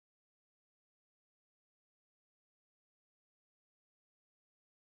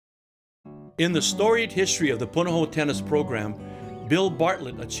In the storied history of the Punahou tennis program, Bill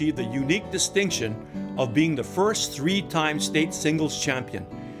Bartlett achieved the unique distinction of being the first three-time state singles champion,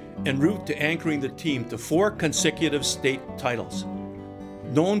 en route to anchoring the team to 4 consecutive state titles.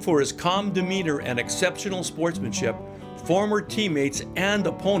 Known for his calm demeanor and exceptional sportsmanship, former teammates and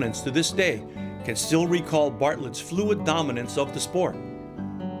opponents to this day can still recall Bartlett's fluid dominance of the sport.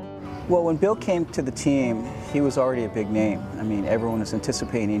 Well, when Bill came to the team, he was already a big name. I mean, everyone was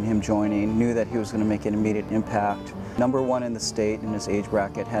anticipating him joining, knew that he was going to make an immediate impact. #1 in the state in his age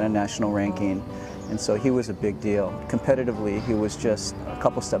bracket, had a national ranking, and so he was a big deal. Competitively, he was just a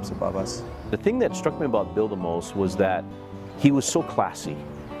couple steps above us. The thing that struck me about Bill the most was that he was so classy.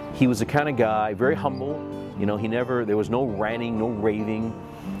 He was the kind of guy, very humble. You know, there was no ranting, no raving,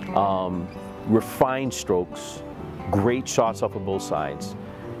 refined strokes, great shots off of both sides.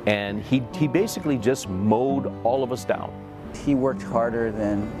 And he basically just mowed all of us down. He worked harder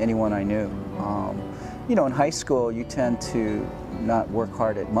than anyone I knew. You know, in high school, you tend to not work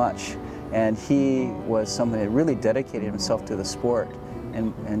hard at much. And he was someone that really dedicated himself to the sport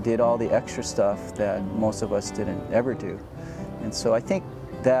and did all the extra stuff that most of us didn't ever do. And so I think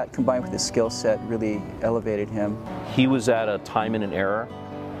that, combined with his skill set, really elevated him. He was at a time and an era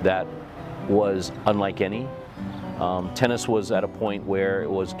that was unlike any. Tennis was at a point where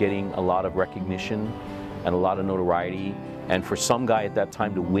it was getting a lot of recognition and a lot of notoriety, and for some guy at that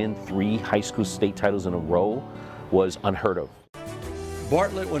time to win 3 high school state titles in a row was unheard of.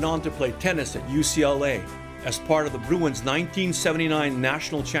 Bartlett went on to play tennis at UCLA as part of the Bruins' 1979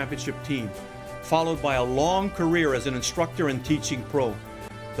 National Championship team, followed by a long career as an instructor and teaching pro.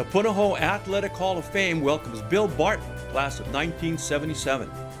 The Punahou Athletic Hall of Fame welcomes Bill Bartlett, class of 1977.